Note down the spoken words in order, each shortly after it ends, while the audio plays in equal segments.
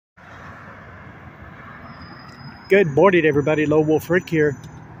Good morning, everybody. Lone Wolf Rick here,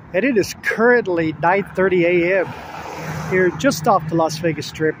 and it is currently 9:30 a.m. here just off the Las Vegas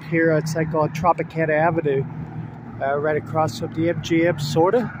Strip. Here it's like on Tropicana Avenue, right across from the MGM,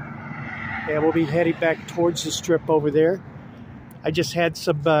 sorta. And we'll be heading back towards the Strip over there. I just had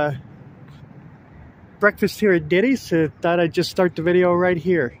some breakfast here at Denny's, so thought I'd just start the video right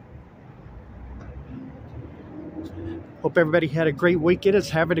here. Hope everybody had a great weekend. Is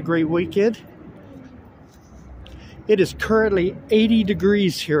having a great weekend. It is currently 80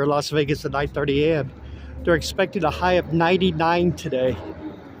 degrees here in Las Vegas at 9:30 a.m. They're expecting a high of 99 today.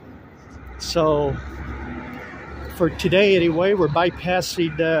 So for today anyway, we're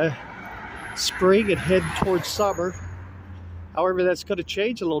bypassing spring and heading towards summer. However, that's going to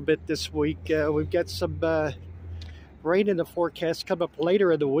change a little bit this week. We've got some rain in the forecast coming up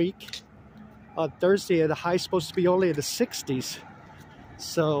later in the week. On Thursday, the high is supposed to be only in the 60s.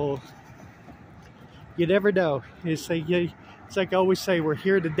 So you never know. It's like I always say, we're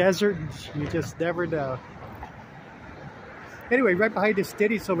here in the desert, and you just never know. Anyway, right behind this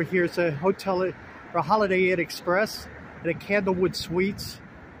Denny's over here is a hotel, or a Holiday Inn Express, and a Candlewood Suites,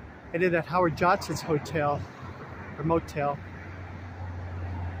 and then that Howard Johnson's hotel, or motel.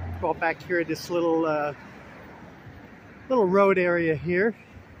 Well, back here in this little road area here.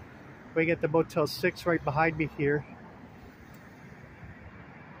 We get the Motel 6 right behind me here.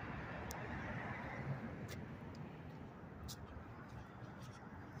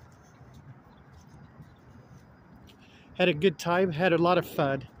 Had a good time, had a lot of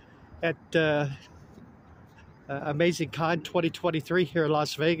fun at Amazing Con 2023 here in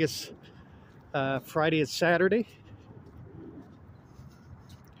Las Vegas, Friday and Saturday.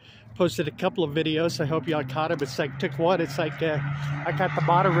 Posted a couple of videos. I hope y'all caught them. It's like, took one. It's like, I got the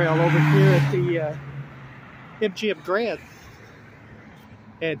monorail over here at the MGM Grand,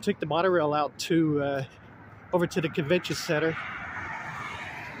 and took the monorail out to over to the convention center.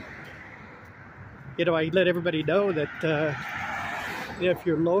 You know, I let everybody know that you know, if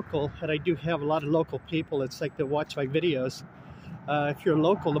you're local, and I do have a lot of local people, it's like they watch my videos. If you're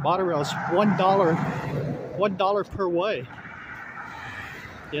local, the monorail is $1 per way.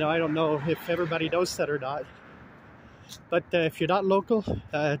 You know, I don't know if everybody knows that or not. But if you're not local,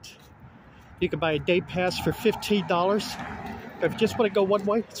 you can buy a day pass for $15. But if you just want to go one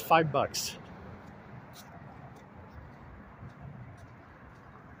way, it's $5.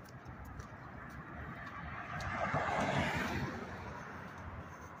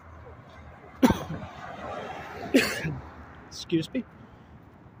 Excuse me.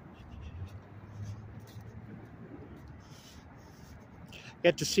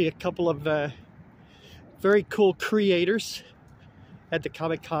 Got to see a couple of very cool creators at the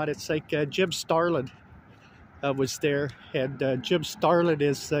Comic-Con. It's like Jim Starlin was there, and Jim Starlin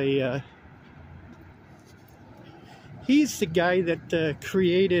is he's the guy that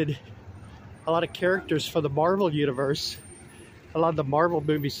created a lot of characters for the Marvel Universe. A lot of the Marvel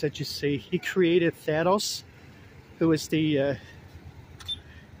movies that you see. He created Thanos, who is the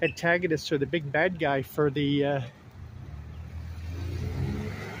antagonist or the big bad guy for the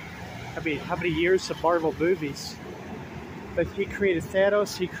I mean, how many years of Marvel movies? But he created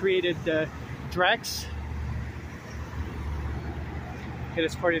Thanos, he created Drax, and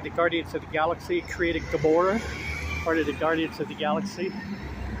as part of the Guardians of the Galaxy, he created Gamora, part of the Guardians of the Galaxy.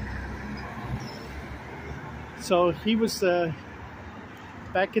 So he was,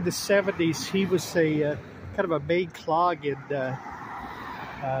 back in the 70s, he was a kind of a main clog in the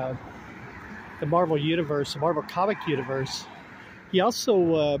Marvel Universe, the Marvel comic universe. He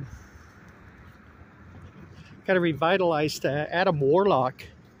also kind of revitalized Adam Warlock,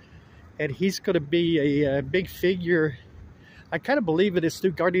 and he's going to be a big figure. I kind of believe in this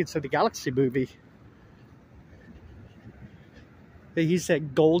new Guardians of the Galaxy movie. He's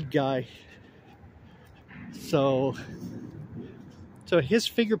that gold guy. So his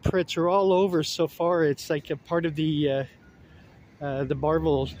fingerprints are all over so far. It's like a part of the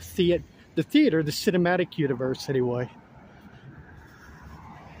Marvel theater, the cinematic universe anyway.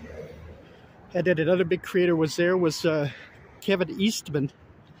 And then another big creator was there was Kevin Eastman.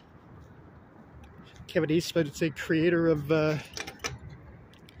 Kevin Eastman is a creator of,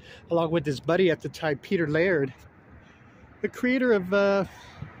 along with his buddy at the time, Peter Laird, the creator of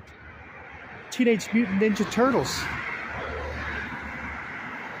Teenage Mutant Ninja Turtles.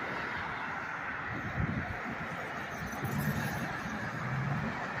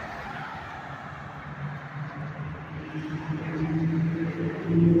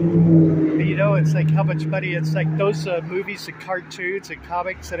 You know, it's like how much money, it's like those movies and cartoons and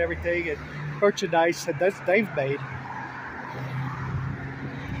comics and everything and merchandise that they've made.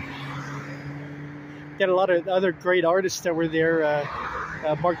 Got a lot of other great artists that were there.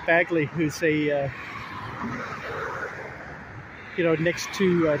 Mark Bagley, who's a next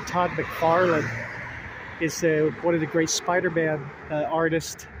to Todd McFarlane, is one of the great Spider-Man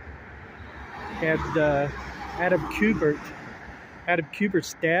artists, and Adam Kubert. Adam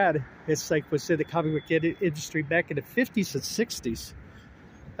Kubert's dad was in the comic book industry back in the 50s and 60s.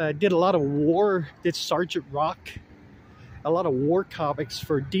 Did a lot of war, did Sergeant Rock, a lot of war comics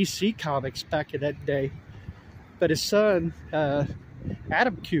for DC Comics back in that day. But his son,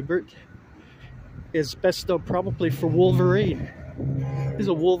 Adam Kubert, is best known probably for Wolverine. He's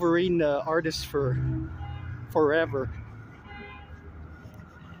a Wolverine artist for forever.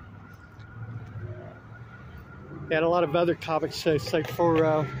 And a lot of other comics, it's like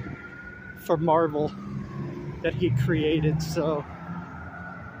for Marvel that he created. So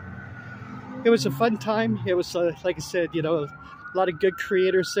it was a fun time. It was like I said, a lot of good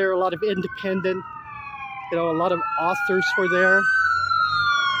creators there, a lot of independent, a lot of authors were there.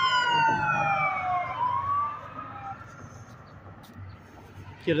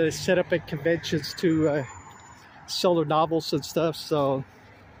 They set up at conventions to sell their novels and stuff. So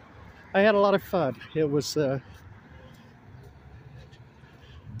I had a lot of fun. It was I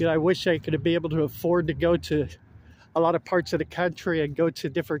wish I could be able to afford to go to a lot of parts of the country and go to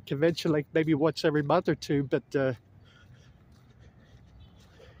different conventions, like maybe once every month or two, but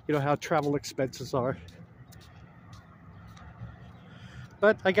how travel expenses are.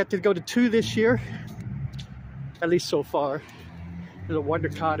 But I got to go to 2 this year, at least so far. The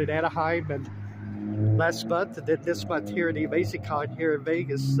WonderCon in Anaheim, and last month, and then this month here at the AmazingCon here in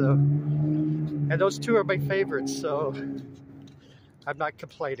Vegas. So, and those 2 are my favorites, so I'm not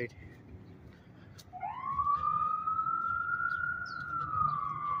complaining.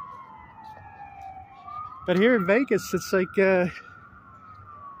 But here in Vegas, it's like it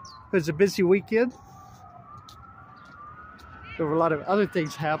was a busy weekend. There were a lot of other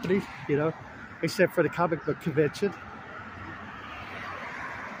things happening, except for the comic book convention.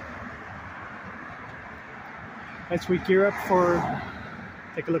 As we gear up for,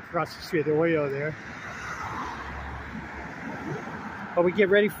 take a look across the street, the Oyo there. But we get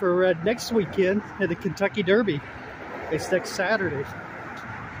ready for next weekend at the Kentucky Derby. It's next Saturday.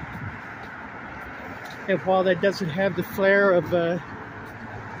 And while that doesn't have the flair of,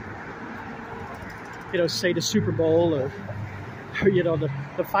 say the Super Bowl or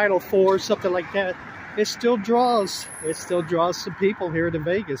the Final Four, something like that, it still draws some people here in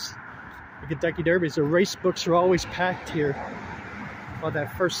Vegas. The Kentucky Derby, the race books are always packed here on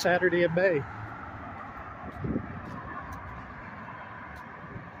that first Saturday in May.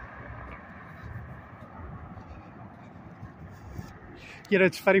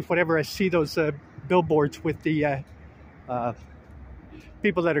 It's funny whenever I see those billboards with the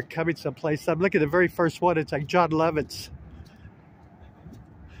people that are coming someplace. I'm looking at the very first one. It's like Jon Lovitz.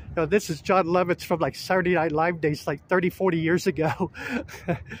 This is Jon Lovitz from like Saturday Night Live days, like 30, 40 years ago.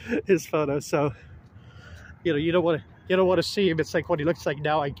 His photo. So, you don't want to see him. It's like what he looks like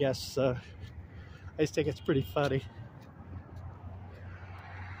now, I guess. I just think it's pretty funny.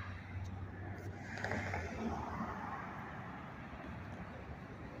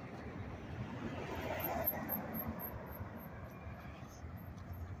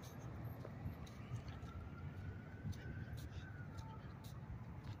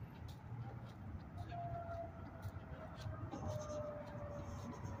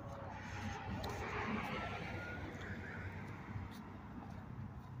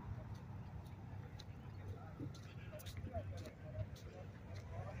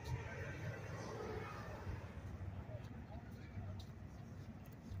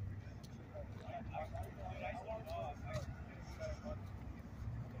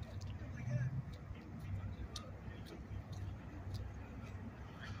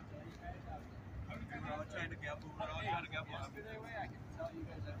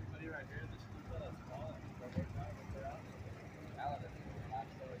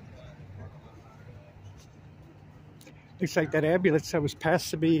 Looks like that ambulance that was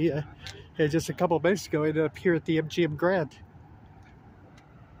passed to me just a couple of minutes ago ended up here at the MGM Grand.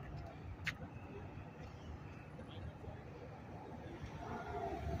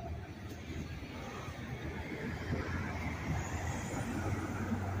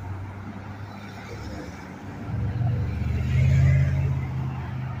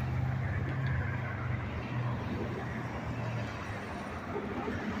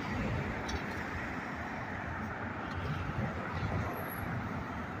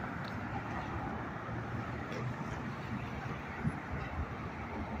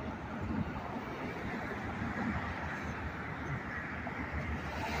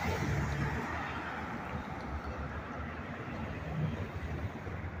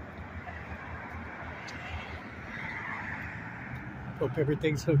 Hope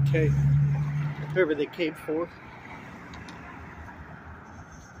everything's okay. Whoever they came for.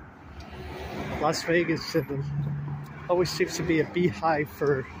 Las Vegas always seems to be a beehive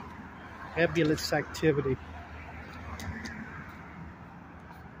for ambulance activity.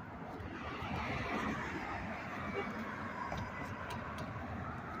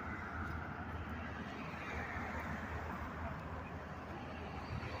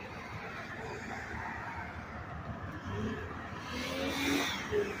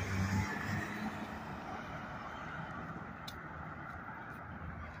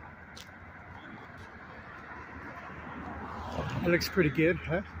 It looks pretty good,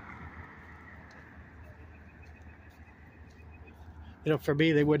 huh? You know, for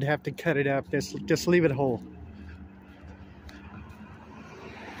me, they wouldn't have to cut it up. Just leave it whole.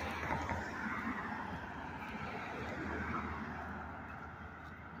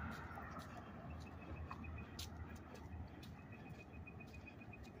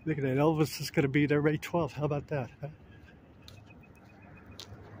 Look at that. Elvis is going to be there May 12th. How about that, huh?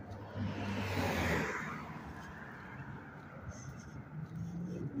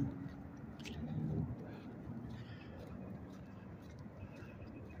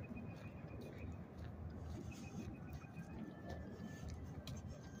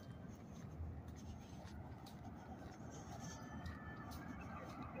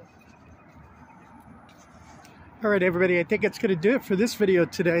 All right, everybody, I think it's going to do it for this video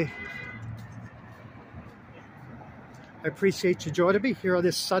today. I appreciate you joining me here on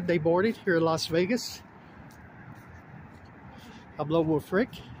this Sunday morning here in Las Vegas. I'm Lone Wolf Rick.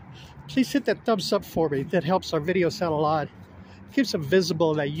 Please hit that thumbs up for me. That helps our videos out a lot. Keeps them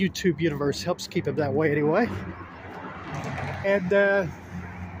visible in that YouTube universe. Helps keep them that way anyway. And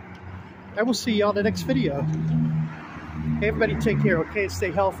I will see you on the next video. Hey, everybody, take care, okay?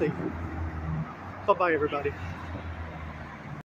 Stay healthy. Bye-bye, everybody.